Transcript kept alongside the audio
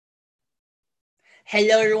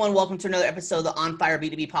Hello, everyone. Welcome to another episode of the On Fire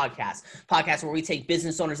B2B podcast where we take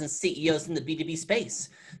business owners and CEOs in the B2B space.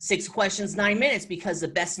 6 questions, 9 minutes, because the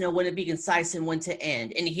best know when to be concise and when to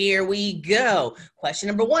end. And here we go. Question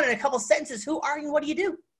number 1 in a couple sentences. Who are you? What do you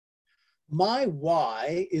do? My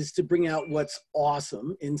why is to bring out what's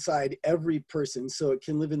awesome inside every person so it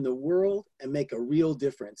can live in the world and make a real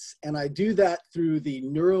difference. And I do that through the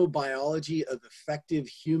neurobiology of effective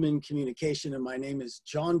human communication. And my name is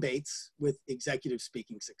John Bates with Executive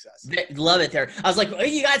Speaking Success. Love it there. I was like, oh,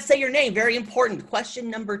 you got to say your name. Very important. Question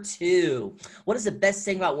number 2. What is the best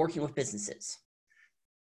thing about working with businesses?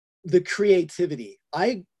 The creativity.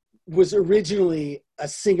 I was originally a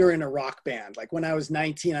singer in a rock band. Like when I was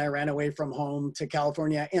 19, I ran away from home to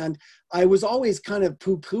California, and I was always kind of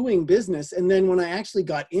poo-pooing business. And then when I actually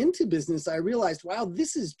got into business, I realized, wow,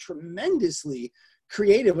 this is tremendously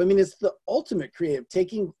creative. I mean, it's the ultimate creative,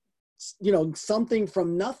 taking, something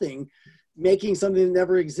from nothing, making something that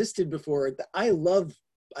never existed before. I love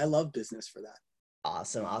business for that.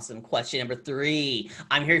 Awesome. Question number 3.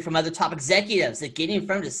 I'm hearing from other top executives that getting in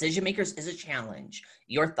front of decision makers is a challenge.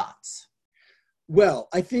 Your thoughts? Well,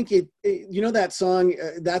 I think that song,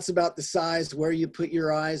 that's about the size where you put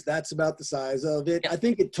your eyes. That's about the size of it. Yep. I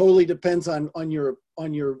think it totally depends on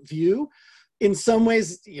your view. In some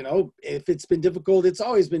ways, if it's been difficult, it's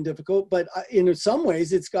always been difficult. But in some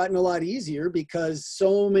ways, it's gotten a lot easier because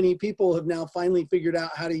so many people have now finally figured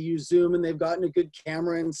out how to use Zoom, and they've gotten a good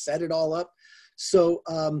camera and set it all up. So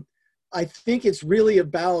I think it's really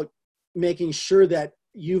about making sure that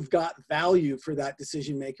you've got value for that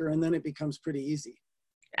decision maker, and then it becomes pretty easy.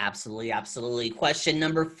 Absolutely. Question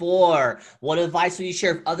number 4. What advice would you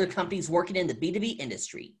share with other companies working in the B2B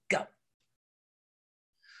industry? Go.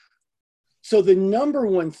 So the number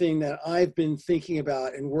one thing that I've been thinking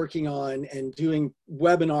about and working on and doing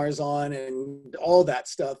webinars on and all that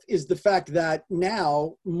stuff is the fact that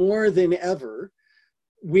now more than ever,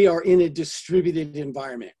 we are in a distributed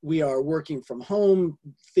environment. We are working from home,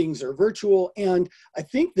 things are virtual. And I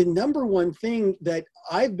think the number one thing that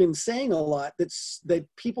I've been saying a lot that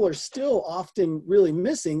people are still often really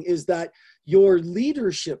missing is that your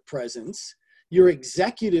leadership presence, your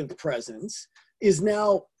executive presence is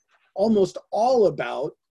now almost all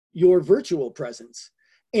about your virtual presence.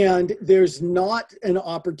 And there's not an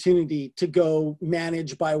opportunity to go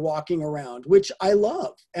manage by walking around, which I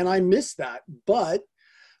love and I miss that. But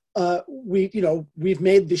we've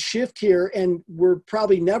made the shift here, and we're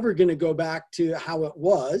probably never going to go back to how it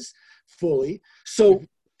was fully. So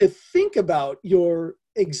to think about your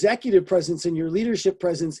executive presence and your leadership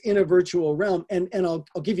presence in a virtual realm, and I'll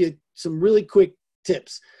give you some really quick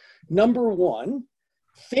tips. Number 1,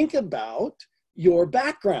 think about your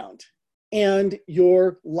background and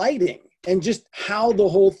your lighting and just how the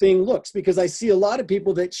whole thing looks, because I see a lot of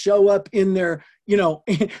people that show up in their,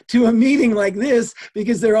 to a meeting like this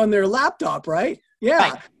because they're on their laptop, right?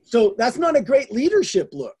 Yeah. Right. So that's not a great leadership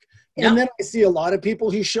look. And then I see a lot of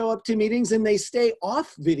people who show up to meetings and they stay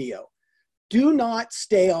off video. Do not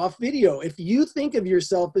stay off video. If you think of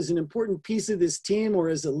yourself as an important piece of this team or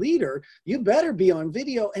as a leader, you better be on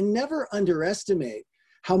video, and never underestimate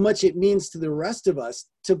how much it means to the rest of us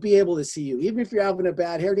to be able to see you. Even if you're having a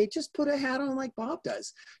bad hair day, just put a hat on like Bob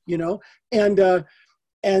does,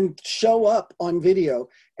 and show up on video.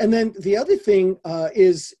 And then the other thing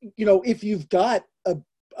is, if you've got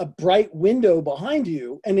a bright window behind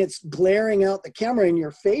you and it's glaring out the camera and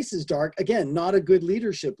your face is dark, again, not a good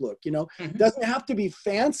leadership look. It doesn't have to be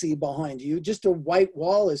fancy behind you. Just a white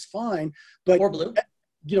wall is fine. But, or blue.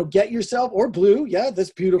 Get yourself, or blue. Yeah,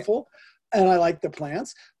 that's beautiful. And I like the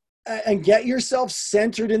plants. And get yourself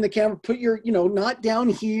centered in the camera. Put your, not down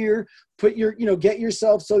here. Put your, get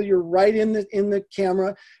yourself so you're right in the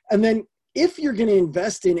camera. And then if you're going to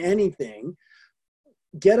invest in anything,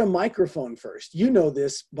 get a microphone first. You know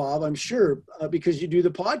this, Bob, I'm sure, because you do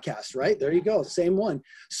the podcast, right? There you go. Same one.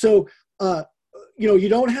 So, you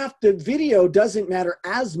don't have to, video doesn't matter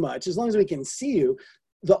as much as long as we can see you.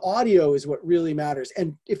 The audio is what really matters.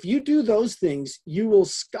 And if you do those things, you will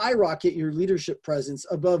skyrocket your leadership presence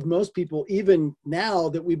above most people, even now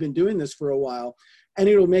that we've been doing this for a while, and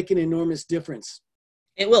it'll make an enormous difference.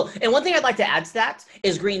 It will. And one thing I'd like to add to that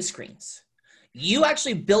is green screens. You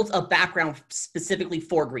actually built a background specifically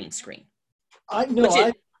for green screen.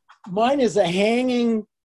 Mine is a hanging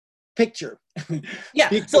picture. Yeah.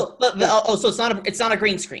 So it's not a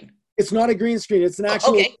green screen. It's not a green screen. It's an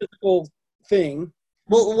actual physical thing.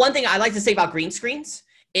 Well, one thing I like to say about green screens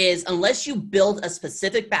is unless you build a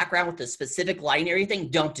specific background with a specific lighting and everything,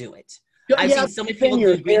 don't do it. I've seen so many people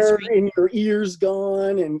do green screen. And your ears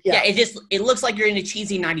gone. And it looks like you're in a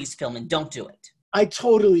cheesy 90s film, and don't do it. I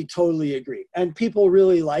totally agree. And people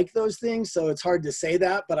really like those things. So it's hard to say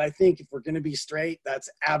that, but I think if we're going to be straight, that's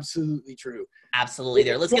absolutely true. Absolutely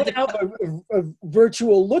there. Let's get a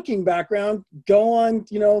virtual looking background. Go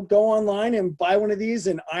online and buy one of these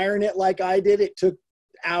and iron it like I did. It took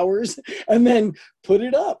hours and then put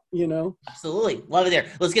it up, Absolutely. Love it there.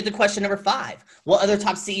 Let's get to question number 5. What other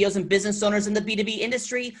top CEOs and business owners in the B2B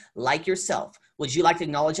industry, like yourself, would you like to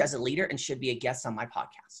acknowledge as a leader and should be a guest on my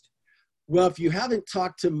podcast? Well, if you haven't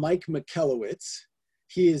talked to Mike Michalowicz,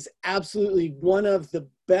 he is absolutely one of the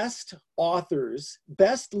best authors,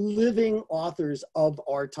 best living authors of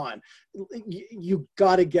our time. You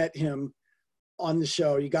got to get him on the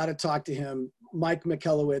show. You got to talk to him, Mike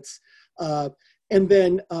Michalowicz. And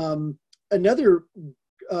then another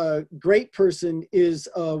great person is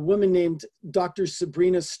a woman named Dr.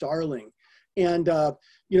 Sabrina Starling. And,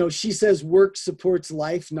 she says work supports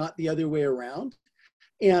life, not the other way around.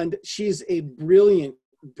 And she's a brilliant,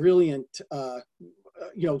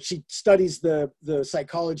 she studies the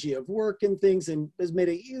psychology of work and things and has made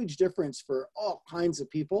a huge difference for all kinds of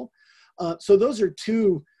people. So those are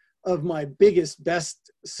 2 of my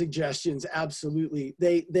best suggestions. Absolutely.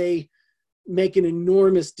 They make an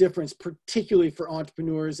enormous difference, particularly for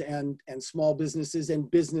entrepreneurs and small businesses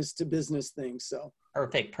and business to business things. So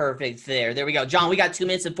perfect there we go. John, we got 2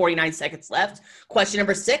 minutes and 49 seconds left. Question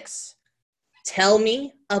number 6. Tell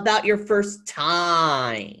me about your first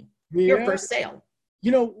time, your first sale.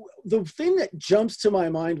 The thing that jumps to my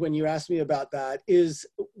mind when you ask me about that is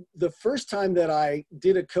the first time that I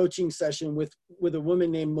did a coaching session with a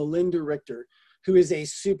woman named Melinda Richter, who is a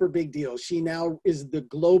super big deal. She now is the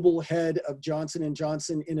global head of Johnson &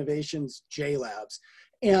 Johnson Innovations J Labs.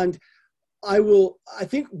 And I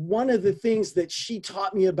think one of the things that she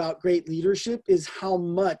taught me about great leadership is how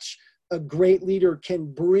much a great leader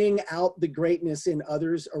can bring out the greatness in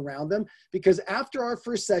others around them. Because after our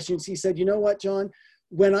first sessions, he said, you know what, John,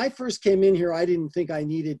 when I first came in here, I didn't think I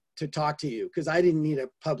needed to talk to you because I didn't need a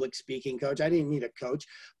public speaking coach. I didn't need a coach.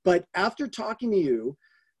 But after talking to you,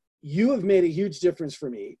 you have made a huge difference for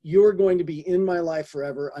me. You're going to be in my life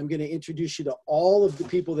forever. I'm going to introduce you to all of the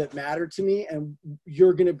people that matter to me, and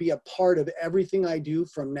you're going to be a part of everything I do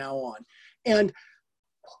from now on. And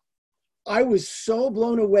I was so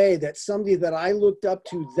blown away that somebody that I looked up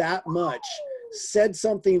to that much said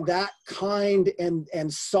something that kind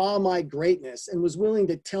and saw my greatness and was willing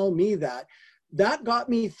to tell me that. That got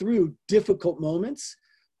me through difficult moments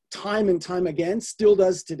time and time again, still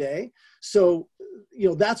does today. So,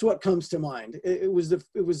 that's what comes to mind. It was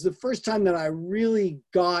the first time that I really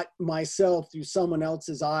got myself through someone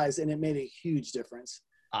else's eyes, and it made a huge difference.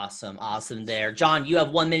 Awesome there. John, you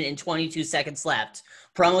have 1 minute and 22 seconds left.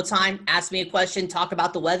 Promo time, ask me a question, talk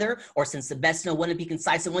about the weather, or since the best know when to be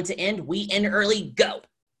concise and when to end, we end early, go.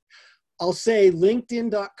 I'll say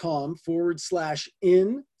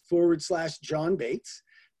linkedin.com/in/John Bates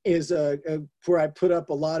is where I put up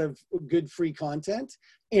a lot of good free content.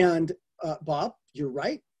 And Bob, you're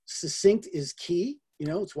right. Succinct is key.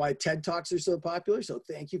 It's why TED Talks are so popular. So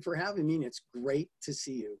thank you for having me. And it's great to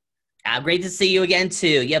see you. Great to see you again,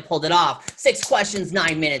 too. You pulled it off. 6 questions,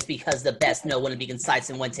 9 minutes, because the best know when to be concise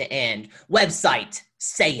and when to end. Website,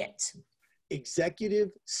 say it.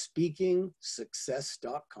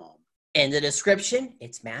 ExecutiveSpeakingSuccess.com. In the description,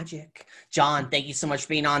 it's magic. John, thank you so much for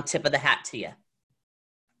being on. Tip of the hat to you.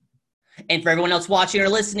 And for everyone else watching or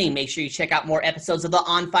listening, make sure you check out more episodes of the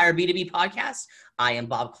On Fire B2B podcast. I am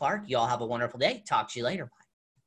Bob Clark. You all have a wonderful day. Talk to you later.